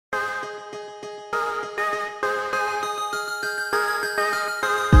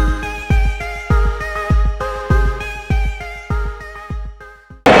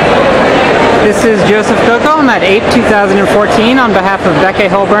This is Joseph Coco. I'm at APE 2014 on behalf of Becca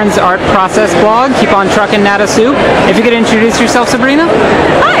Hilburn's Art Process blog. Keep on trucking, Nata Soup. If you could introduce yourself, Sabrina.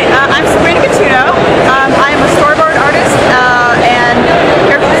 Hi, I'm Sabrina Cotugno. I am a storyboard artist and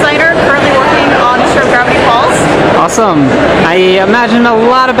character designer, currently working on the show Gravity Falls. Awesome. I imagine a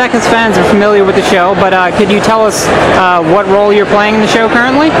lot of Becca's fans are familiar with the show, but could you tell us what role you're playing in the show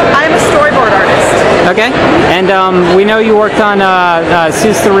currently? I'm a storyboard artist. Okay. And we know you worked on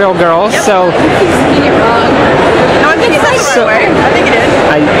Seuss the Real Girl, Yep. so... No, I think it's the right way. I think it is.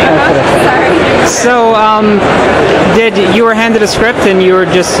 Sorry. So, did you were handed a script and you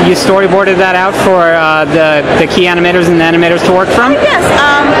storyboarded that out for the key animators and the animators to work from? Yes.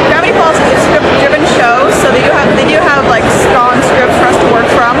 Gravity Falls is a script-driven show, so they do have like strong scripts for us to work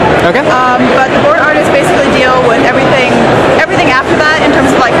from. Okay. But the board artists basically deal with everything after that in terms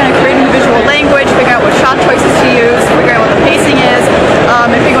of like kind of creating the visual language, figuring out what shot choices to use, figuring out what the pacing is,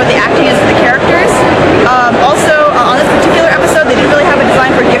 and figuring out what the acting is for the characters. Also, on this particular episode, they didn't really have a design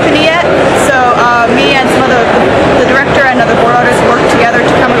for Giffany yet, so me and some of the director and other board artists worked together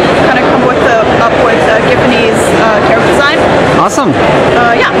to come up with Giffany's character design. Awesome.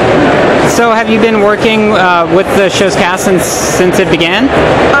 Yeah. So, have you been working with the show's cast since it began?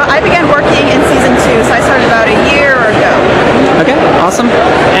 I began working in season 2, so I started about a year ago. Okay, awesome.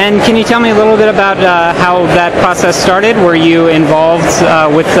 And can you tell me a little bit about how that process started? Were you involved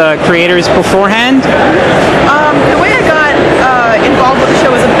with the creators beforehand? The way I got involved with the show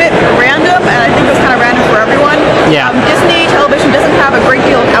was a bit random, and I think it was kind of random for everyone. Yeah. Disney Television doesn't have a great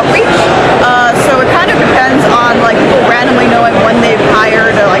deal of outreach, so it kind of depends on like people randomly knowing when they've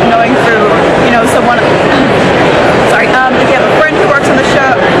hired, or like knowing through, someone. Sorry. If you have a friend who works on the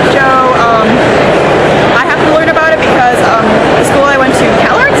show, I have to learn about it because the school I went to,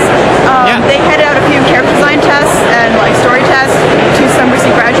 CalArts, they handed out a few character design tests and like story tests to some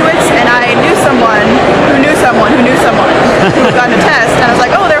recent graduates, and I knew someone who knew someone who knew someone who had gotten a test, and I was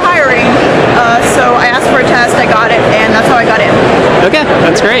like, oh, they're hiring. So I asked for a test, I got it, and that's how I got in. Okay,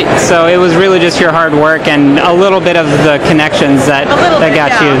 that's great. So it was really just your hard work and a little bit of the connections that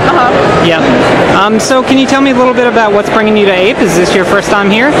got you. Yeah. So can you tell me a little bit about what's bringing you to APE? Is this your first time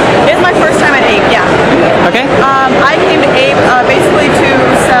here? It's my first time at APE, yeah. Okay. I came to APE basically to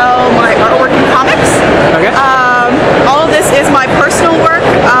sell my artwork and comics. Okay. All of this is my personal work,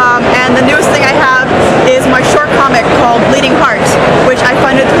 and the newest thing I have is my short comic called Bleeding Heart, which I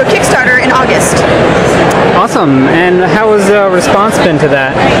funded through a Kickstarter in August. Awesome. And how has the response been to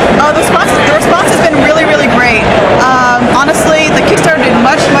that? The response has been really, really great. Honestly, the Kickstarter did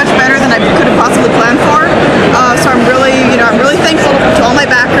much, much better than I could have possibly planned for. So I'm really thankful to all my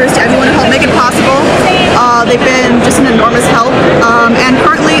backers, to everyone who helped make it possible. They've been just an enormous help. And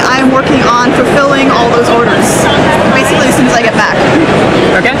currently, I am working on fulfilling all those orders, basically as soon as I get back.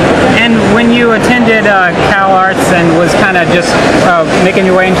 Okay. And when you attended CalArts and was kind of just making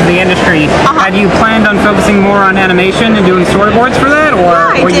your way into the industry, had you planned on focusing more on animation and doing storyboards for that, or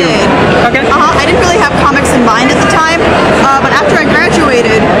I did. Okay. I didn't really have comics in mind at the time, but after I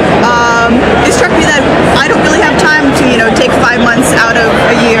graduated, it struck me that I don't really have time to, take 5 months out of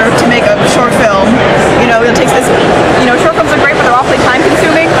a year to make a short film. It takes this. Short films are great, but they're awfully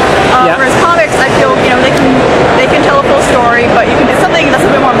time-consuming. Whereas comics, I feel, they can tell a full story, but you can do something that's a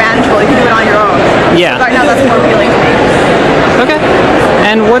bit more manageable. You can do it on your own. Yeah. Right now, that's more appealing to me. Okay.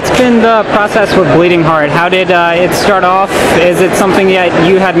 And what's been the process with Bleeding Heart? How did it start off? Is it something that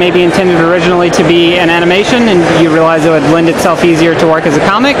you had maybe intended originally to be an animation, and you realized it would lend itself easier to work as a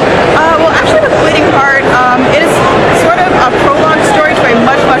comic? Well, actually, with Bleeding Heart, it is sort of a prologue story to a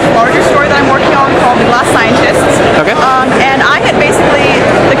much, much larger story that I'm working on called The Glass Scientists. Okay. And I had basically,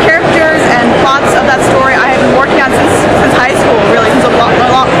 the characters and plots of that story I had been working on since high school, really, since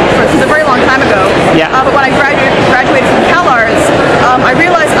a very long time ago. Yeah. But when I graduated from CalArts, I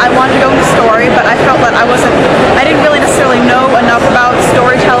realized I wanted to go into story, but I felt that I didn't really necessarily know enough about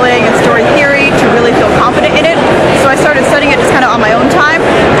storytelling and story theory to really feel confident in it. So I started studying it just kind of on my own time.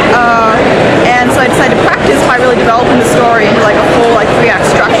 And so I decided to practice by really developing the story into like a full 3-act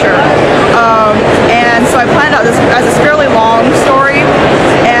structure. And so I planned out this as a fairly long story,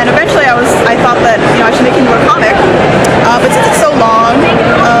 and eventually I thought that I should make it into a comic. But since it's so long,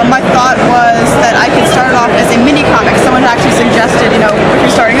 my thought was that I could start it off as a mini comic. Someone actually suggested, if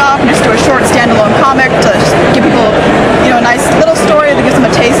you're starting off, just do a short standalone comic to just give people, a nice little story that gives them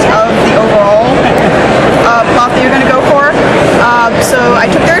a taste of the overall plot that you're going to go for. So I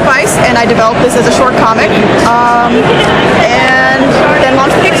took their advice and I developed this as a short comic, and then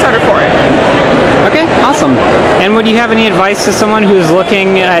launched a Kickstarter for it. Okay, awesome. And would you have any advice to someone who's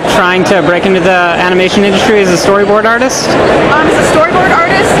looking at trying to break into the animation industry as a storyboard artist? As a storyboard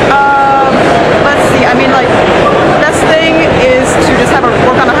artist, Let's see. I mean, like, the best thing is to just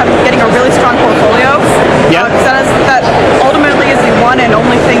work on getting a really strong portfolio. Yeah. That ultimately is the one and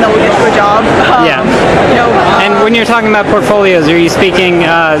only thing that will get you a job. Yeah. And when you're talking about portfolios, are you speaking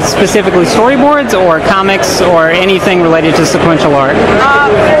specifically storyboards or comics or anything related to sequential art?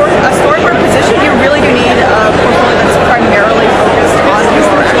 For a storyboard position, you really do need a portfolio that's primarily focused on your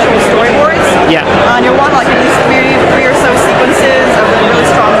storyboards. Yeah. And you'll want like at least three or so sequences of really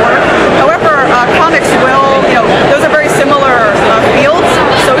strong work. However, comics will, those are very similar fields.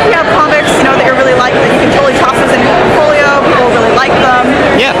 So if you have comics, that you really like, that you can totally toss those in your portfolio. People really like them.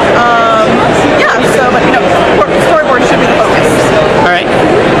 Yeah. But storyboard should be the focus. All right.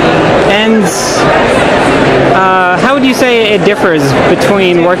 And how would you say it differs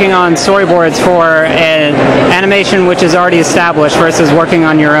between working on storyboards for an animation which is already established versus working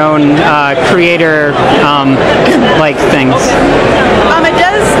on your own creator like things? It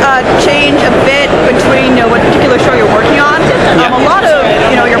does change a bit between what particular show you're working on. Yeah. A lot of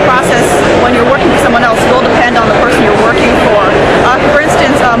your process when you're working for someone else will depend on the person you're working for. For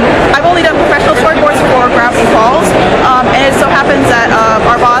instance, I've only done professional storyboards for Gravity Falls, and it so happens that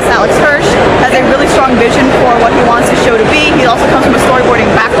our boss Alex Hirsch has a really strong vision for what he wants his show to be. He also comes from a storyboarding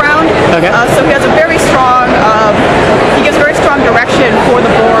background, so he has a very strong, he gives very strong direction for the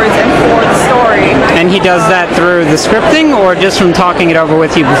boards and for the story. And he does that through the scripting, or just from talking it over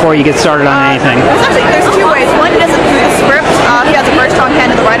with you before you get started on anything? There's two ways. One, he does it through the script. He has a very strong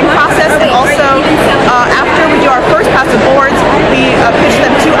hand in the writing process, and also after we do our first pass of boards, we pitch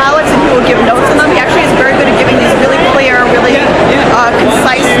them to Alex, and he will give notes on them. He actually is very good at giving these really clear, really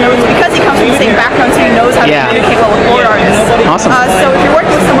concise notes because he comes from the same background, so he knows how to communicate well with board artists. Awesome. So if you're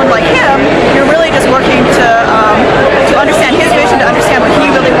working with someone like him, you're really just working to understand his vision, to understand what he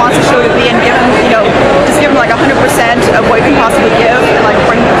really wants the show to be, and give him, just give him like 100% of what you can possibly give, and like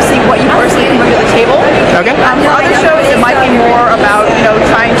see what you personally can bring to the table. Okay. For other shows, it might be more about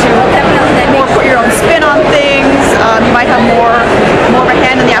trying to more put your own spin on things. You might have more of a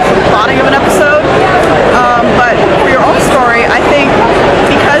hand in the actual plotting of an episode. But for your own story, I think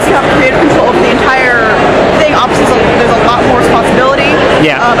because you have creative control over the entire thing, obviously there's a lot more responsibility.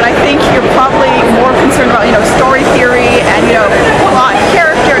 Yeah. But I think you're probably more concerned about story theory and plot and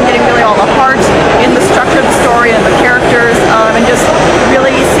character and getting really all the heart in the structure of the story and the characters, and just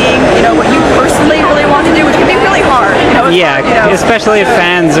really seeing what you personally really want to do, which can be really hard. Especially if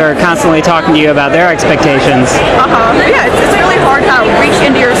fans are constantly talking to you about their expectations. Yeah, it's really hard to reach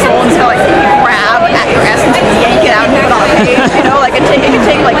into your soul and to like grab at your essence and yank it out and put it on a page. It can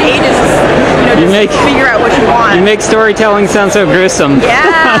take like ages, to figure out what you want. You make storytelling sound so gruesome.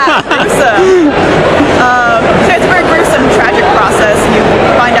 Yeah, gruesome. So it's a very gruesome, tragic process. You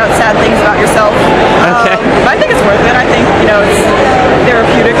find out sad things about yourself. Okay. But I think it's worth it. I think it's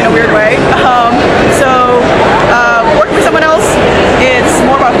therapeutic in a weird way. Working with someone else, it's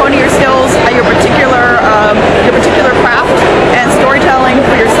more about honing your skills at your particular craft, and storytelling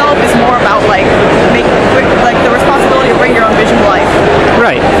for yourself is more about the responsibility of bringing your own vision to life.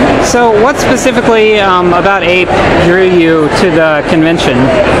 Right. So what specifically about APE drew you to the convention?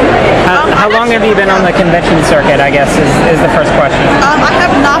 How long have you been on the convention circuit, I guess, is the first question. I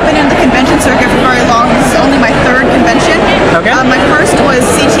have not been in the convention circuit for very long. This is only my third convention. Okay. My first was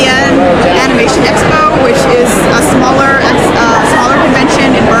CTN Animation Expo, which is a smaller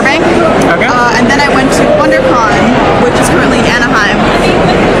convention in Burbank. Okay. And then I went to WonderCon, which is currently in Anaheim.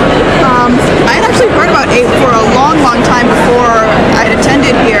 I had actually heard about APE for a long time before I had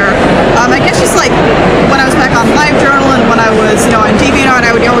attended here. I guess just like when I was back on LiveJournal and when I was, on DeviantArt,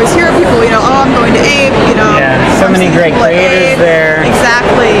 I would always hear people, I'm going to APE, Yeah, so many great creators there.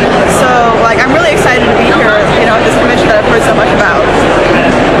 Exactly. So, I'm really excited to be here, at this convention that I've heard so much about.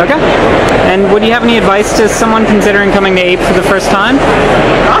 Okay. And would you have any advice to someone considering coming to APE for the first time?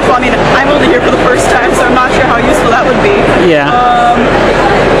 Gosh, well, I'm only here for the first time, so I'm not sure how useful that would be. Yeah.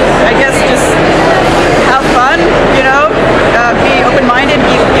 I guess just have fun, be open-minded,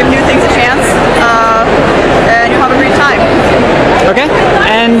 give new things a chance, and you'll have a great time. Okay.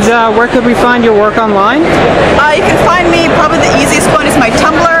 And where could we find your work online? You can find me, probably the easiest one is my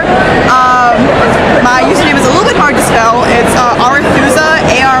Tumblr. My username is a little bit hard to spell. It's Arythusa,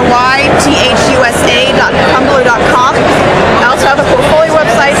 ARYTHUSA.tumblr.com. I also have a portfolio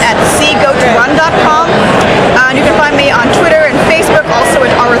website at cgotorun.com. And you can find me on Twitter and Facebook, also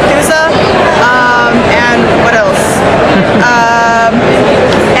at Arythusa. And what else?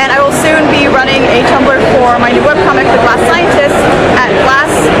 And I will soon be running a Tumblr for my new webcomic, The Glass Scientist, at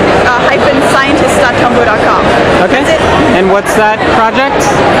glass-scientist.tumblr.com. Okay. That's it. And what's that project?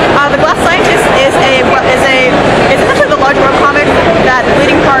 The Glass Scientist is essentially the large webcomic that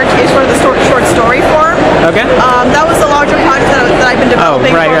Bleeding Heart is for the story Okay. That was the larger project that I've been developing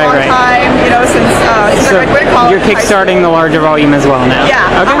for a long time, since I graduated college. You're kickstarting the larger volume as well now.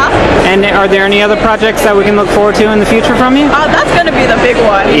 Yeah. Okay. And are there any other projects that we can look forward to in the future from you? That's going to be the big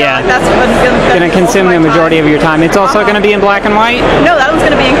one. Yeah. That's going to consume the majority of your time. It's also going to be in black and white? No, that one's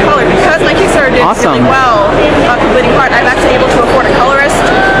going to be in color because my Kickstarter did really well. Completing part, I'm actually able to afford a colorist.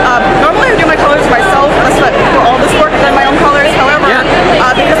 Normally I do my colors myself. That's what for all this work I've done my own colors. However,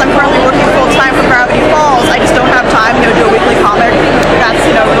 because I'm currently working full time for Gravity Falls, I just don't have time to do a weekly comic. That's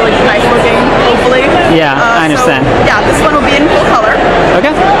really nice looking, hopefully. Yeah, I understand. So, yeah, this one will be in full color.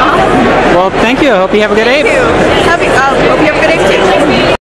 Okay. Well, thank you. I hope you have a good day. Thank you. Hope you